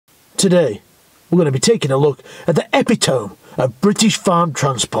Today, we're going to be taking a look at the epitome of British farm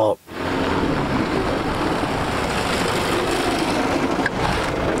transport.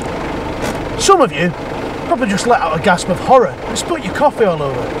 Some of you probably just let out a gasp of horror and spilt your coffee all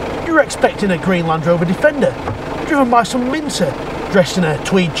over. You were expecting a green Land Rover Defender, driven by some mincer, dressed in a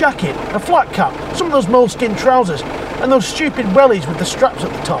tweed jacket, a flat cap, some of those moleskin trousers, and those stupid wellies with the straps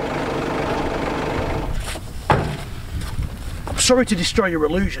at the top. I'm sorry to destroy your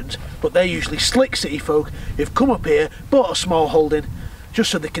illusions, but they're usually slick city folk who've come up here, bought a small holding,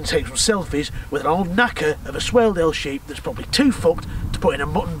 just so they can take some selfies with an old knacker of a Swaledale sheep that's probably too fucked to put in a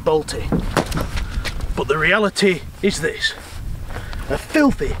mutton balti. But the reality is this: a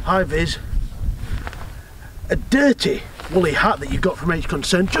filthy high-vis, a dirty woolly hat that you got from Age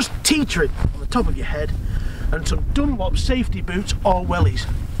Concern just teetering on the top of your head, and some Dunlop safety boots or wellies,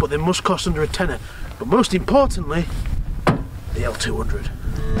 but they must cost under a tenner. But most importantly, the L200.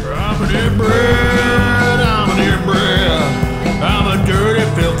 I'm an inbred, I'm an inbred, I'm a dirty,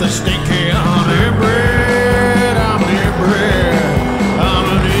 filthy, stinky, I'm an inbred, I'm an inbred, I'm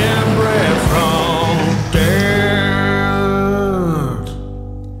an inbred from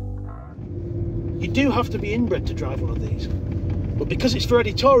dirt. You do have to be inbred to drive one of these, but because it's for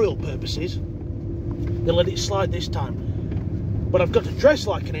editorial purposes, they let it slide this time. But I've got to dress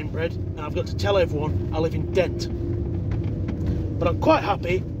like an inbred, and I've got to tell everyone I live in Dent. But I'm quite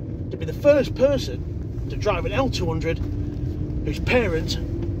happy to be the first person to drive an L200 whose parents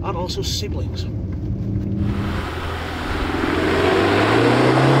aren't also siblings.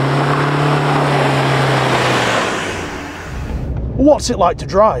 What's it like to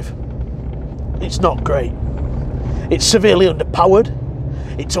drive? It's not great. It's severely underpowered.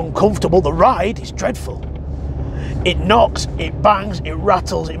 It's uncomfortable. The ride is dreadful. It knocks, it bangs, it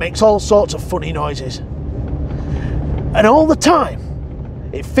rattles, it makes all sorts of funny noises. And all the time,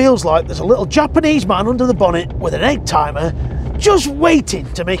 it feels like there's a little Japanese man under the bonnet with an egg timer just waiting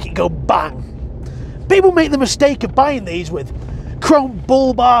to make it go bang. People make the mistake of buying these with chrome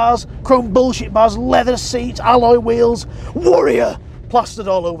bull bars, chrome bullshit bars, leather seats, alloy wheels, Warrior plastered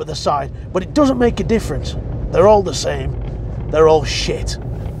all over the side, but it doesn't make a difference. They're all the same. They're all shit.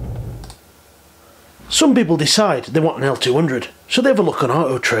 Some people decide they want an L200, so they have a look on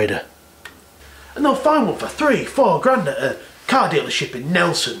Auto Trader. And they'll find one for £3-4 grand at a car dealership in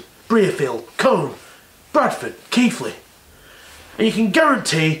Nelson, Brearfield, Colne, Bradford, Keighley. And you can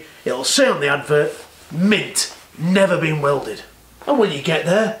guarantee it'll say on the advert, mint, never been welded. And when you get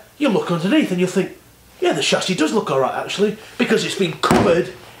there, you'll look underneath and you'll think, yeah, the chassis does look alright actually, because it's been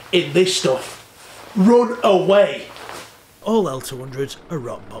covered in this stuff. Run away! All L200s are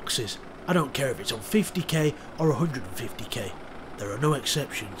rock boxes. I don't care if it's on 50k or 150k. There are no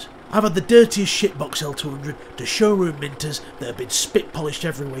exceptions. I've had the dirtiest shitbox L200 to showroom minters that have been spit polished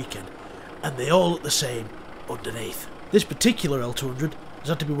every weekend, and they all look the same underneath. This particular L200 has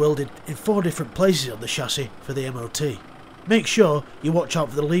had to be welded in 4 different places on the chassis for the MOT. Make sure you watch out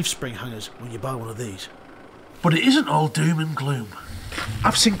for the leaf spring hangers when you buy one of these. But it isn't all doom and gloom.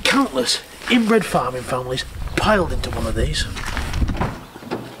 I've seen countless inbred farming families piled into one of these.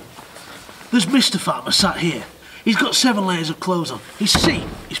 There's Mr. Farmer sat here. He's got 7 layers of clothes on. His seat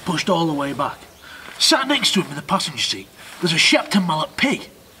is pushed all the way back. Sat next to him in the passenger seat, there's a Shepton Mallet pig,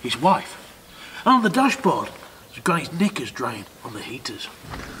 his wife. And on the dashboard, there's Granny's knickers drying on the heaters.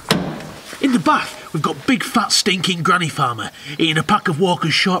 In the back, we've got big fat stinking Granny Farmer eating a pack of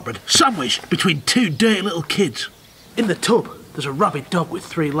Walker's shortbread, sandwiched between 2 dirty little kids. In the tub, there's a rabid dog with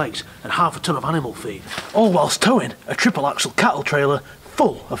 3 legs and half a ton of animal feed, all whilst towing a triple axle cattle trailer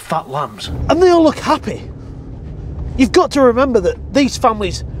full of fat lambs. And they all look happy. You've got to remember that these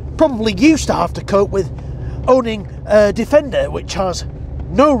families probably used to have to cope with owning a Defender which has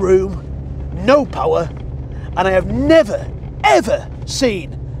no room, no power, and I have never, ever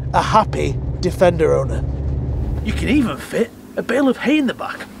seen a happy Defender owner. You can even fit a bale of hay in the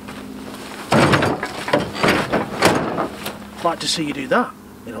back. Like to see you do that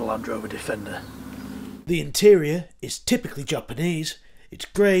in a Land Rover Defender. The interior is typically Japanese. It's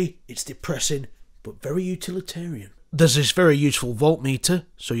grey, it's depressing, but very utilitarian. There's this very useful voltmeter,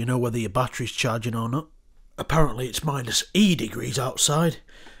 so you know whether your battery's charging or not. Apparently it's -E degrees outside.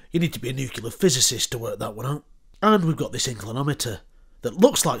 You need to be a nuclear physicist to work that one out. And we've got this inclinometer that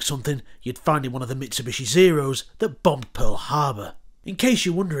looks like something you'd find in one of the Mitsubishi Zeros that bombed Pearl Harbor. In case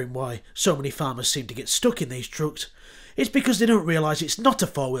you're wondering why so many farmers seem to get stuck in these trucks, it's because they don't realise it's not a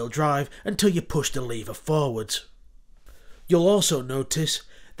 4-wheel drive until you push the lever forwards. You'll also notice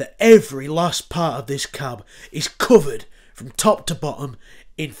that every last part of this cab is covered from top to bottom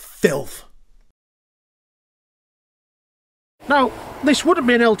in filth. Now, this wouldn't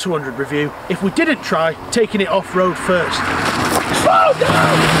be an L200 review if we didn't try taking it off-road first. Slow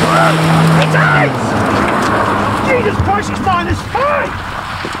down! It's ice! Jesus Christ, it's -5!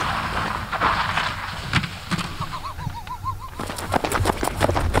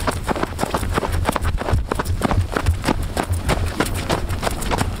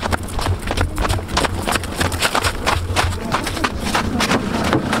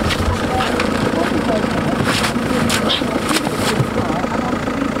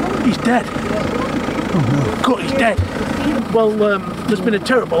 He's dead. Cut, he's dead. Well, there's been a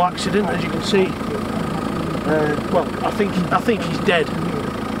terrible accident, as you can see. Well, I think he's dead.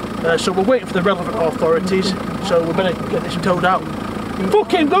 So we're waiting for the relevant authorities. So we better get this towed out.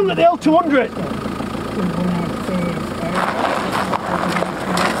 Fucking don't get the L200.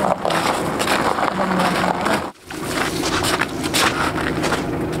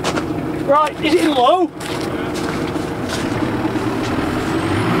 Right, is it low?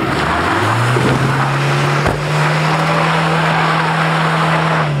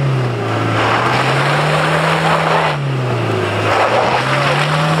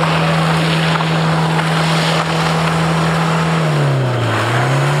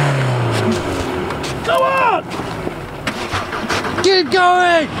 Keep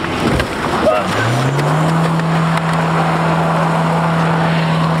going!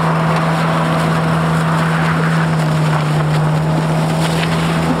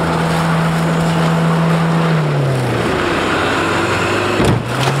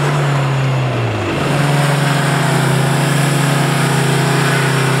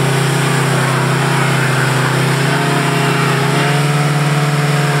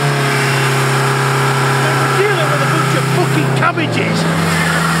 Cabbages!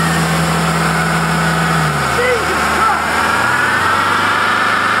 Jesus Christ!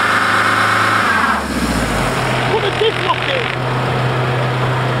 Put the diff lock in!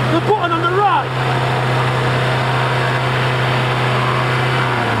 The button on the right!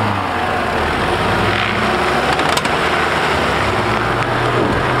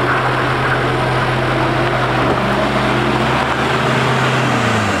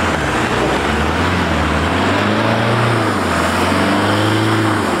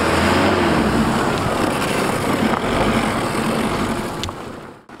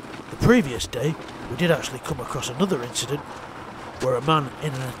 The previous day, we did actually come across another incident where a man,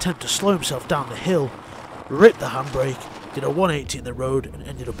 in an attempt to slow himself down the hill, ripped the handbrake, did a 180 in the road and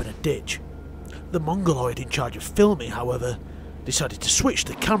ended up in a ditch. The mongoloid in charge of filming, however, decided to switch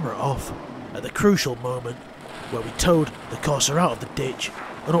the camera off at the crucial moment where we towed the Corsa out of the ditch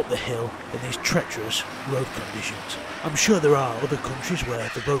and up the hill in these treacherous road conditions. I'm sure there are other countries where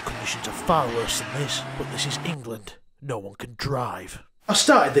the road conditions are far worse than this, but this is England. No one can drive. I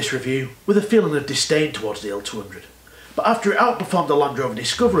started this review with a feeling of disdain towards the L200, but after it outperformed the Land Rover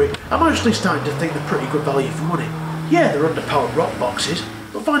Discovery, I'm actually starting to think they're pretty good value for money. Yeah, they're underpowered rock boxes,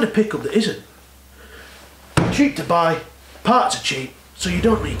 but find a pickup that isn't. Cheap to buy, parts are cheap, so you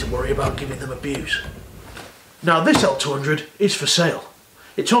don't need to worry about giving them abuse. Now this L200 is for sale.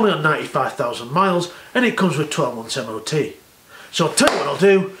 It's only on 95,000 miles and it comes with 12 months MOT. So I'll tell you what I'll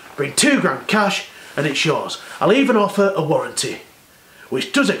do, bring £2 cash and it's yours. I'll even offer a warranty,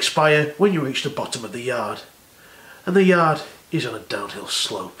 which does expire when you reach the bottom of the yard. And the yard is on a downhill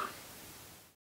slope.